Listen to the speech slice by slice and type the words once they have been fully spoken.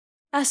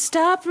I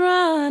stopped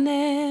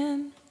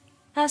running,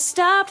 I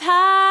stopped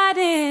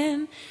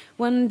hiding.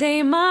 One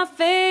day my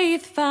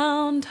faith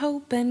found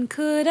hope and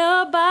could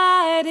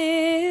abide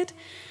it.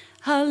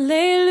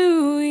 Hallelujah,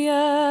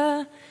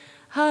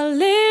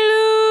 hallelujah.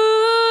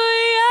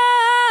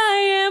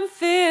 I am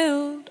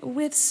filled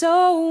with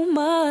so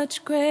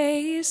much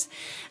grace.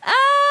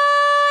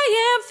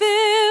 I am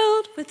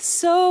filled with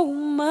so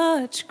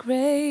much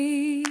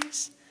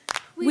grace.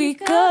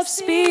 Weak of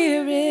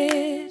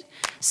spirit,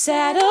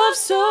 sad of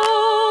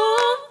soul,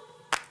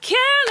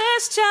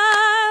 careless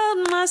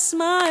child, my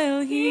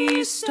smile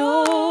he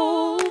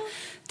stole.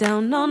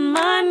 Down on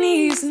my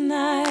knees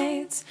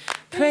nights,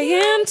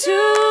 praying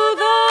to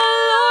the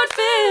Lord,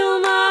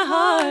 fill my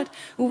heart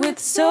with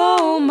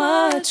so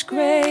much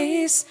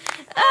grace.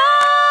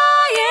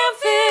 I am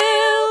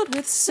filled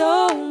with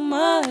so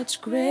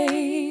much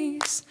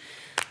grace.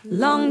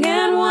 Long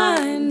and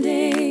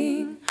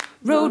winding,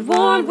 road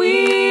worn,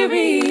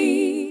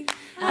 weary,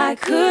 I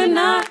could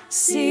not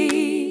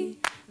see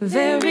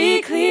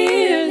very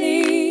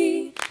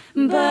clearly,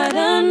 but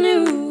a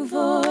new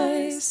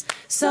voice,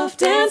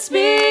 soft and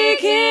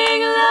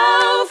speaking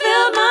low,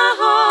 filled my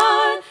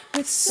heart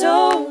with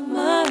so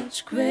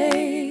much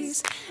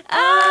grace.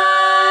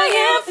 I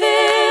am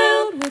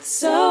filled with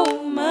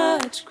so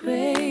much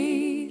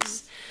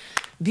grace.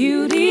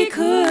 Beauty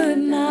could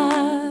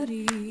not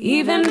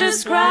even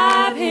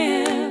describe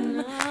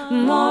him,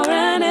 more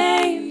an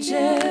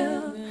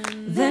angel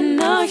than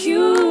a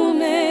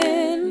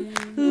human,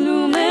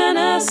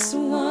 luminous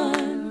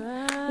one.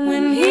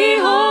 When he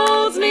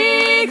holds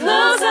me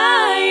close,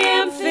 I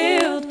am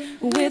filled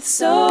with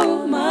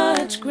so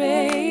much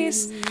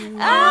grace.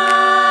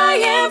 I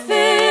am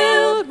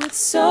filled with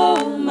so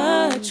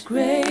much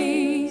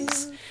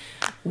grace.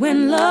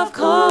 When love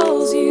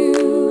calls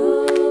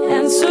you,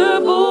 answer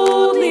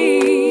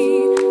boldly.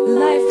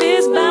 Life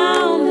is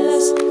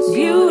boundless,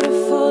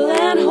 beautiful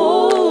and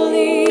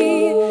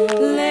holy.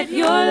 Let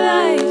your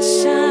light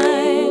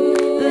shine,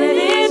 let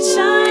it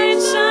shine,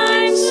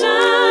 shine,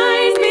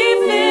 shine. Be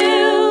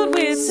filled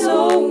with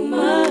so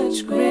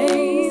much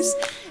grace.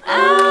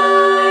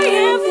 I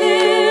am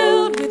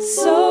filled with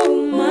so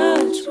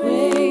much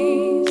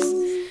grace.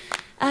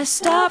 I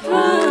stopped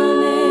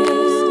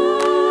running,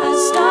 I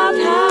stopped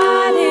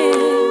hiding.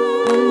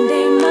 One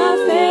day my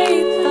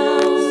faith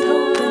found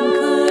hope and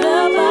could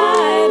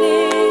abide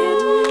it.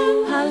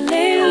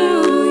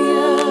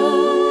 Hallelujah,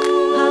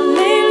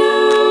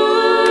 hallelujah.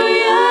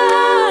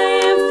 I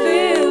am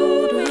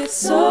filled with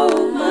so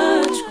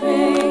much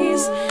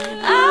grace.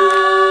 I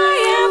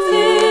am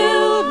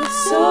filled with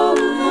so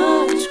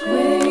much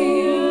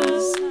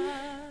grace.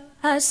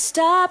 I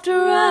stopped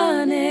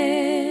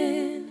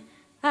running,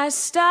 I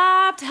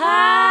stopped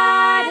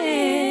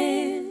hiding.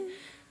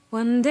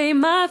 One day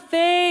my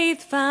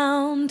faith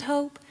found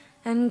hope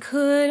and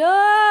could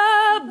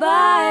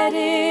abide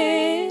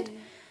it.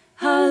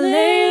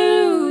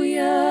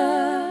 Hallelujah,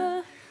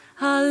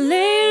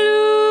 hallelujah.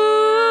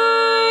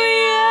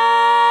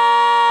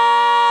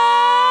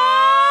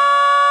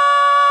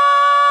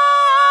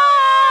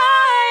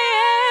 I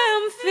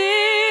am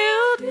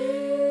filled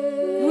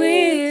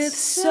with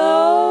so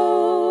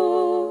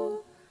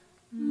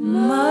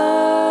much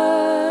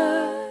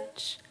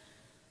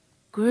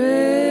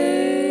grace.